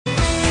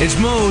It's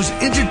Mo's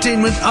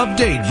Entertainment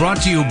Update,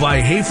 brought to you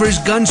by Hafer's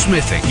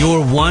Gunsmithing,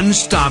 your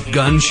one-stop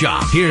gun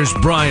shop. Here's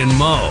Brian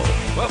Moe.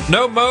 Well,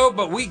 no Mo,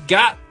 but we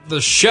got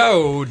the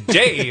show.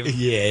 Dave.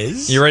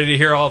 Yes? You ready to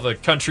hear all the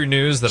country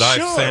news that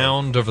Sure. I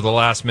found over the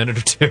last minute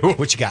or two?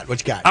 What you got?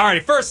 All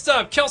right, first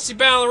up, Kelsea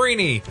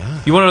Ballerini.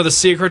 You want to know the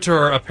secret to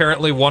her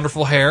apparently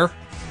wonderful hair?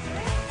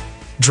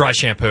 Dry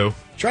shampoo.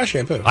 Dry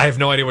shampoo. I have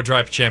no idea what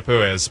dry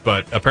shampoo is,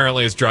 but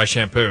apparently it's dry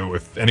shampoo.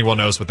 If anyone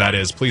knows what that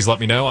is, please let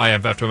me know. I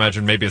have to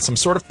imagine maybe it's some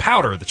sort of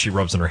powder that she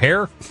rubs in her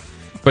hair.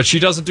 But she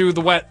doesn't do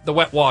the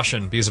wet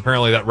washing, because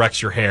apparently that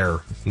wrecks your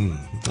hair.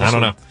 I don't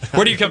know.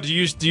 Where do you come? Do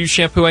you use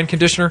shampoo and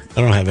conditioner?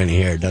 I don't have any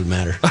hair. It doesn't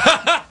matter.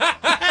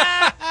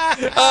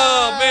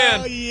 Oh,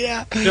 man. Oh,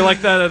 yeah. You're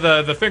like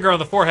the finger on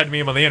the forehead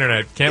meme on the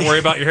internet. Can't worry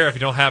about your hair if you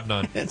don't have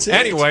none. That's it.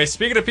 Anyway,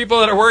 speaking of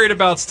people that are worried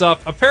about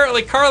stuff,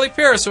 apparently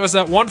Pearce, who has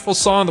that wonderful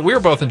song that we were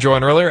both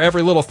enjoying earlier,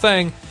 Every Little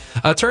Thing,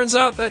 turns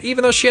out that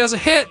even though she has a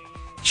hit,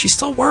 she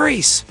still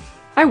worries.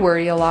 I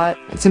worry a lot.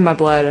 It's in my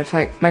blood. I feel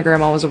like my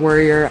grandma was a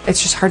worrier.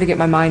 It's just hard to get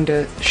my mind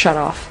to shut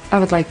off. I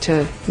would like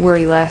to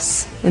worry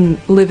less and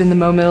live in the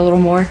moment a little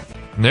more.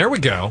 There we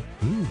go.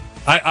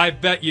 I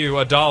bet you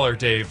 $1,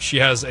 Dave, she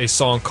has a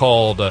song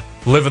called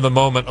Live in the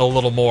Moment a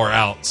Little More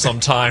out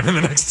sometime in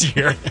the next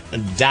year.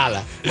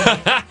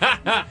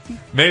 $1.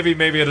 Maybe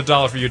at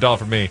 $1 for you, $1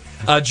 for me.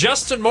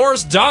 Justin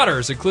Moore's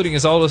daughters, including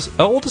his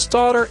oldest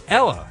daughter,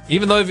 Ella,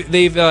 even though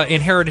they've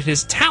inherited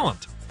his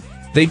talent,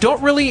 they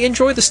don't really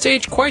enjoy the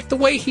stage quite the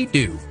way he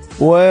do.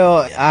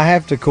 Well, I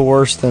have to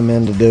coerce them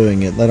into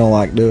doing it. They don't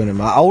like doing it.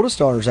 My oldest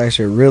daughter's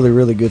actually a really,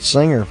 really good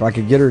singer. If I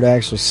could get her to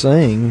actually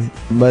sing,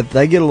 but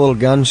they get a little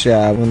gun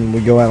shy when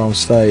we go out on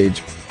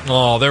stage.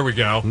 Oh, there we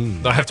go.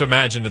 I have to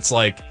imagine it's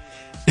like,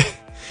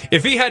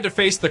 if he had to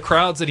face the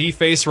crowds that he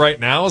faced right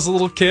now as a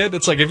little kid,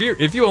 it's like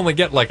if you only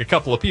get like a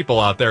couple of people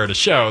out there at a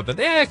show,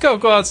 then go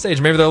on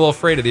stage. Maybe they're a little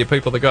afraid of the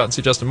people that go out and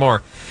see Justin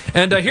Moore.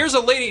 And here's a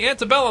Lady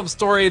Antebellum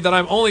story that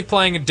I'm only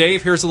playing.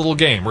 Dave, here's a little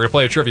game. We're going to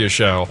play a trivia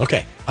show.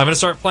 Okay. I'm going to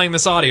start playing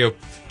this audio.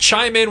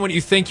 Chime in when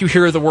you think you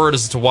hear the word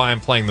as to why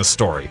I'm playing this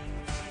story.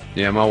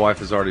 Yeah, my wife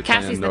has already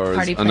Cassie's planned the ours.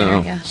 party I know.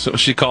 planner, yeah. So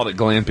she called it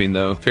glamping,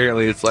 though.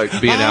 Apparently, it's like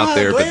being out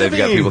there, but they've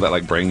got glamping. people that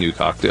like bring you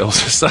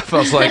cocktails and stuff. I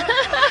was like,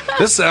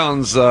 this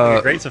sounds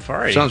great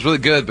safari. sounds really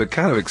good, but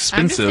kind of I'm just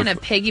expensive. going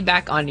to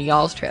piggyback on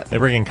y'all's trip. They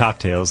bring in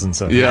cocktails and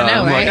stuff. Yeah, I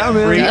know, I'm right? like, I'm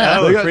in. Free-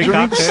 oh, They got free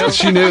drinks. cocktails?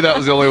 She knew that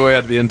was the only way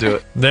I'd be into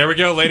it. There we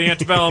go, Lady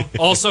Antebellum.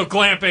 Also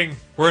glamping.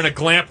 We're in a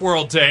glamp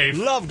world, Dave.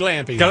 Love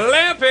glamping.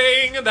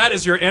 Glamping! That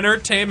is your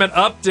entertainment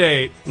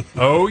update.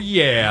 Oh,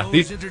 yeah.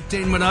 Mo's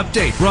Entertainment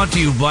Update, brought to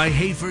you by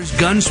Hafer's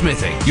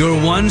Gunsmithing, your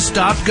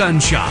one-stop gun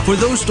shop. For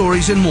those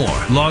stories and more,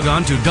 log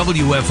on to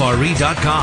WFRE.com.